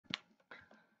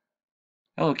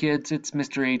Hello kids, it's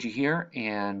Mr. Agee here,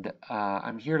 and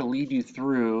I'm here to lead you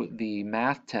through the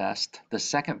math test, the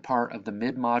second part of the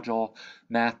mid-module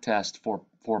math test for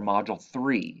Module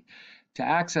 3. To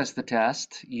access the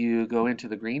test, you go into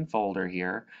the green folder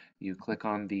here, you click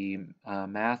on the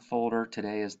math folder.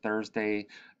 Today is Thursday,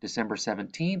 December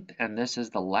 17th, and this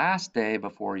is the last day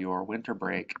before your winter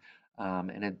break,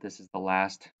 this is the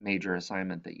last major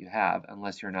assignment that you have,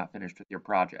 unless you're not finished with your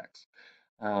projects.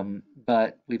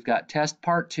 But we've got test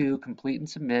part 2, complete and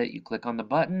submit. You click on the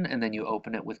button and then you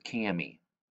open it with Kami.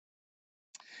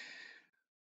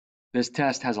 This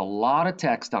test has a lot of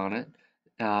text on it,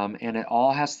 and it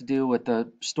all has to do with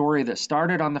the story that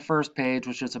started on the first page,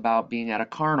 which is about being at a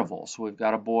carnival. So we've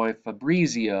got a boy,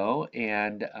 Fabrizio,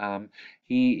 and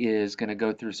he is going to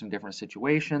go through some different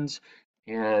situations,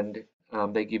 and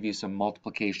they give you some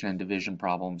multiplication and division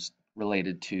problems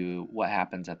related to what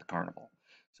happens at the carnival.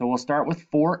 So we'll start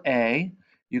with 4A.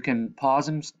 You can pause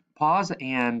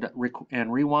and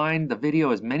rewind the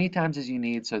video as many times as you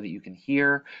need so that you can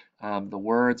hear the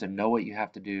words and know what you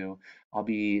have to do. I'll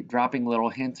be dropping little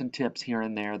hints and tips here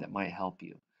and there that might help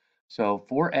you. So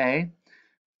 4A,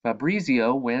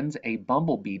 Fabrizio wins a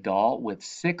bumblebee doll with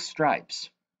 6 stripes.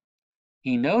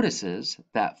 He notices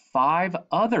that 5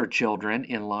 other children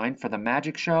in line for the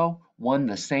magic show won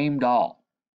the same doll.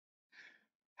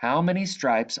 How many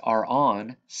stripes are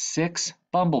on 6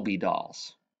 bumblebee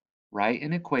dolls? Write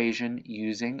an equation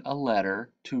using a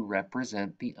letter to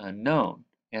represent the unknown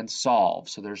and solve.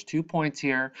 So there's 2 points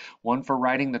here, one for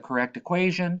writing the correct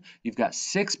equation. You've got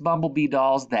 6 bumblebee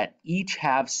dolls that each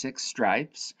have 6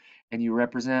 stripes, and you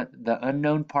represent the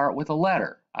unknown part with a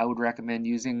letter. I would recommend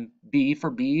using B for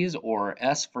bees or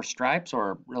S for stripes,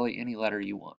 or really any letter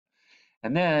you want.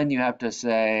 And then you have to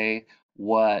say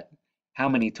how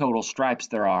many total stripes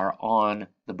there are on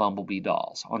the bumblebee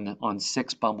dolls, on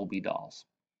 6 bumblebee dolls.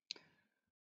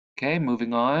 Okay,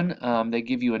 moving on. They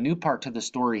give you a new part to the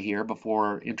story here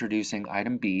before introducing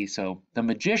item B. So the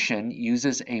magician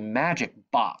uses a magic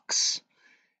box.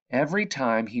 Every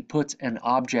time he puts an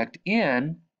object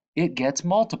in, it gets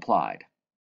multiplied.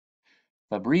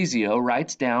 Fabrizio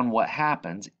writes down what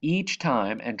happens each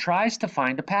time and tries to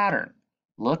find a pattern.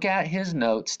 Look at his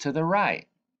notes to the right.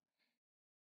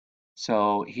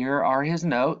 So here are his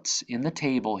notes in the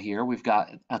table here. We've got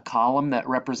a column that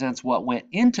represents what went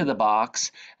into the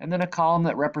box, and then a column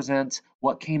that represents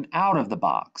what came out of the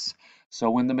box.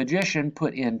 So when the magician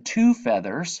put in 2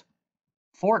 feathers,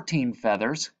 14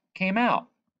 feathers came out.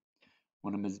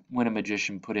 When a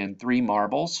magician put in 3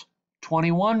 marbles,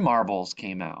 21 marbles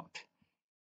came out.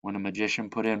 When a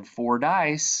magician put in 4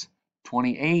 dice,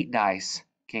 28 dice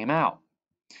came out.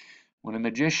 When a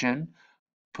magician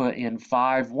put in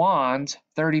 5 wands,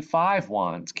 35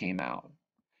 wands came out.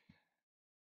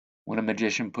 When a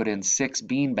magician put in 6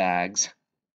 bean bags,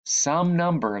 some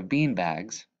number of bean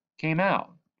bags came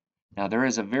out. Now there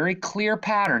is a very clear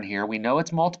pattern here. We know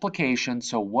it's multiplication,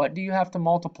 so what do you have to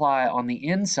multiply on the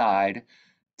inside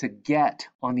to get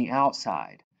on the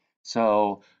outside?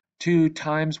 So 2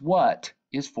 times what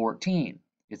is 14?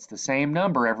 It's the same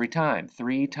number every time.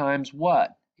 3 times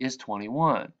what is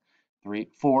 21?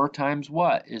 4 times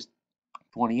what is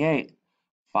 28?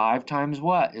 5 times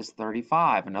what is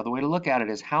 35? Another way to look at it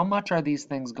is how much are these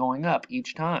things going up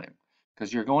each time?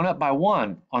 Because you're going up by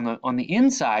 1. On the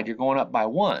inside, you're going up by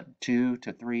 1, 2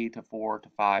 to 3 to 4 to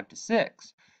 5 to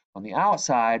 6. On the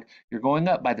outside, you're going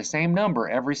up by the same number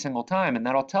every single time, and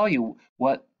that'll tell you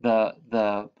what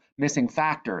the missing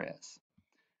factor is.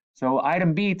 So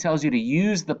item B tells you to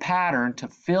use the pattern to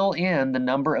fill in the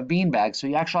number of beanbags. So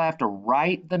you actually have to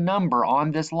write the number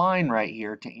on this line right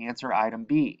here to answer item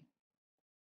B.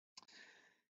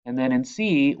 And then in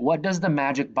C, what does the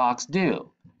magic box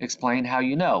do? Explain how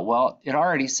you know. Well, it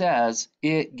already says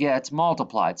it gets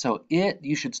multiplied. So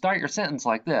you should start your sentence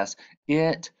like this.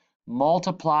 It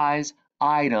multiplies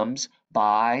items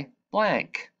by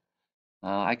blank.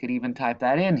 I could even type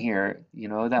that in here. You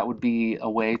know, that would be a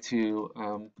way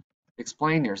to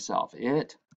explain yourself.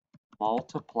 It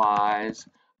multiplies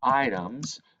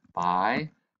items by,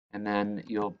 and then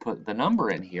you'll put the number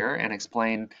in here and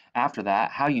explain after that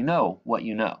how you know what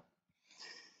you know.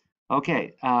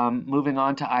 Okay, moving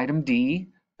on to item D.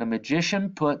 The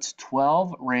magician puts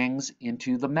 12 rings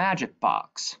into the magic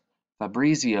box.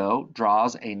 Fabrizio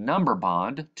draws a number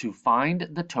bond to find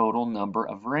the total number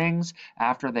of rings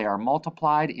after they are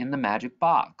multiplied in the magic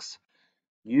box.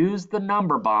 Use the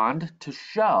number bond to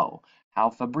show how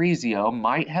Fabrizio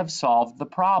might have solved the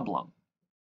problem.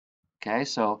 Okay,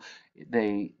 so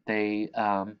they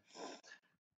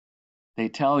they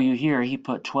tell you here he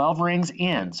put 12 rings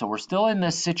in. So we're still in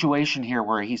this situation here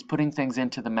where he's putting things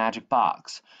into the magic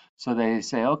box. So they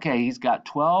say, okay, he's got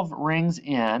 12 rings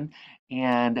in,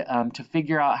 and to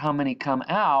figure out how many come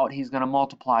out, he's going to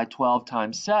multiply 12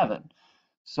 times 7.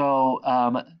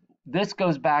 So this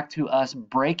goes back to us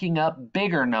breaking up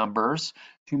bigger numbers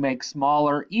to make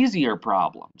smaller, easier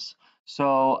problems.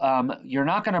 So you're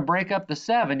not going to break up the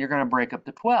 7, you're going to break up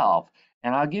the 12.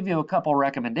 And I'll give you a couple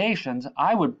recommendations.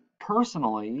 I would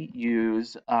personally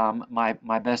use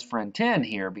my best friend 10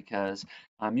 here, because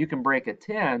you can break a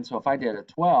 10. So if I did a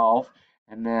 12,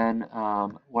 and then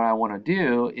what I want to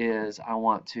do is I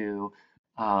want to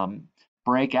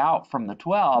break out from the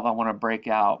 12, I want to break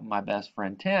out my best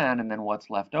friend 10, and then what's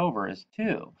left over is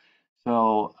 2.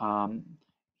 So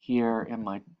here in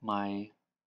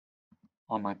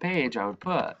on my page, I would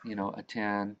put, a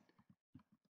 10.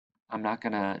 I'm not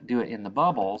going to do it in the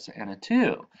bubbles, and a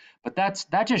 2. But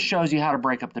that just shows you how to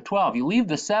break up the 12. You leave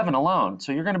the 7 alone.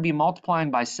 So you're going to be multiplying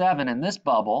by 7 in this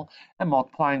bubble and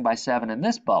multiplying by 7 in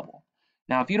this bubble.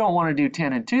 Now, if you don't want to do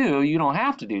 10 and 2, you don't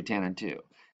have to do 10 and 2.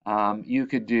 You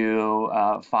could do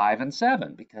 5 and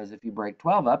 7, because if you break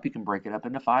 12 up, you can break it up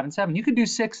into 5 and 7. You could do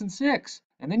 6 and 6,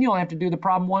 and then you only have to do the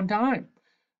problem one time.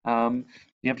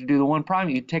 You have to do the one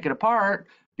problem. You take it apart,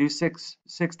 do 6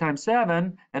 times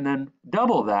 7, and then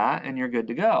double that, and you're good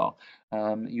to go.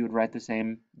 You would write the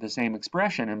same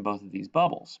expression in both of these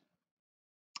bubbles.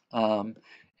 And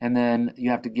then you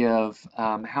have to give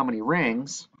how many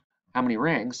rings.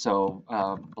 So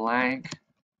blank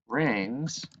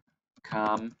rings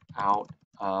come out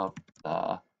of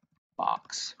the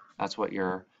box. That's what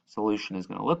your solution is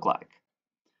going to look like.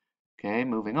 Okay,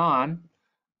 moving on.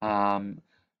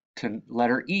 To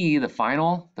letter E, the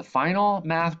final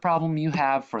math problem you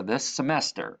have for this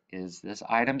semester is this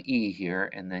item E here,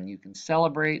 and then you can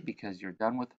celebrate because you're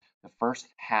done with the first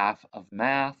half of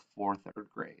math for 3rd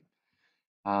grade.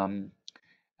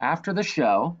 After the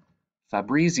show,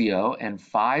 Fabrizio and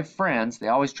 5 friends, they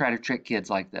always try to trick kids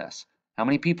like this. How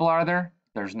many people are there?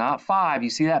 There's not 5. You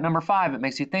see that number 5, it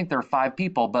makes you think there are 5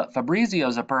 people, but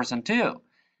Fabrizio's a person too.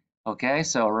 Okay,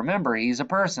 so remember, he's a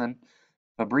person.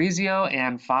 Fabrizio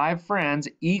and 5 friends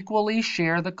equally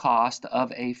share the cost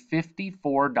of a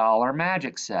 $54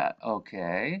 magic set.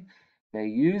 Okay, they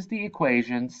use the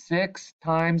equation 6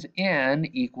 times n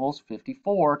equals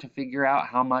 54 to figure out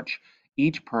how much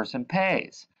each person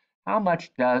pays. How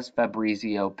much does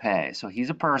Fabrizio pay? So he's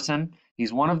a person.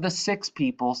 He's one of the 6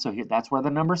 people, so that's where the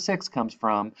number 6 comes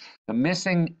from. The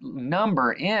missing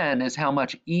number n is how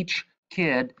much each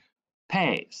kid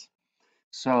pays.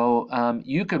 So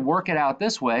you could work it out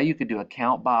this way. You could do a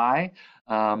count by,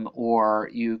 or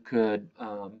you could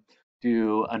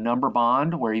do a number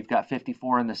bond where you've got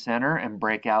 54 in the center and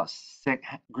break out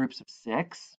groups of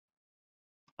 6.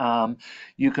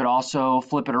 You could also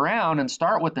flip it around and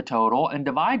start with the total and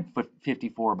divide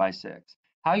 54 by 6.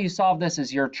 How you solve this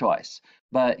is your choice,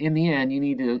 but in the end, you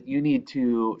need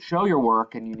to show your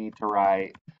work, and you need to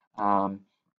write.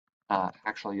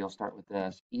 Actually, you'll start with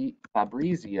this.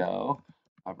 Fabrizio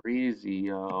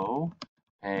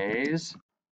pays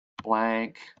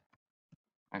blank.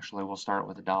 Actually, we'll start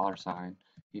with a $sign.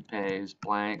 He pays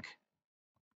blank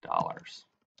dollars.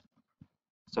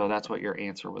 So that's what your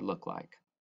answer would look like.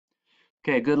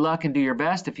 Okay, good luck and do your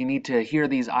best. If you need to hear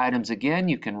these items again,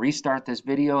 you can restart this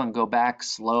video and go back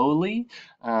slowly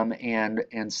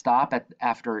and stop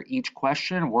after each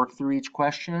question, work through each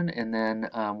question, and then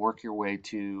work your way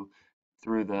through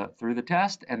the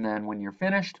test. And then when you're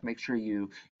finished, make sure you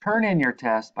turn in your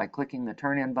test by clicking the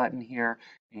turn in button here,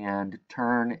 and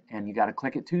you got to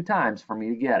click it 2 times for me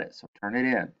to get it. So turn it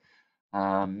in.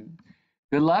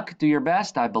 Good luck, do your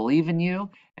best. I believe in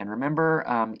you. And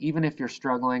remember, even if you're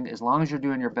struggling, as long as you're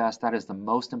doing your best, that is the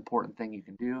most important thing you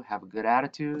can do. Have a good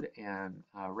attitude, and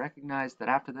recognize that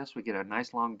after this, we get a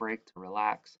nice long break to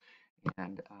relax.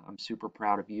 And I'm super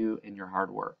proud of you and your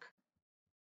hard work.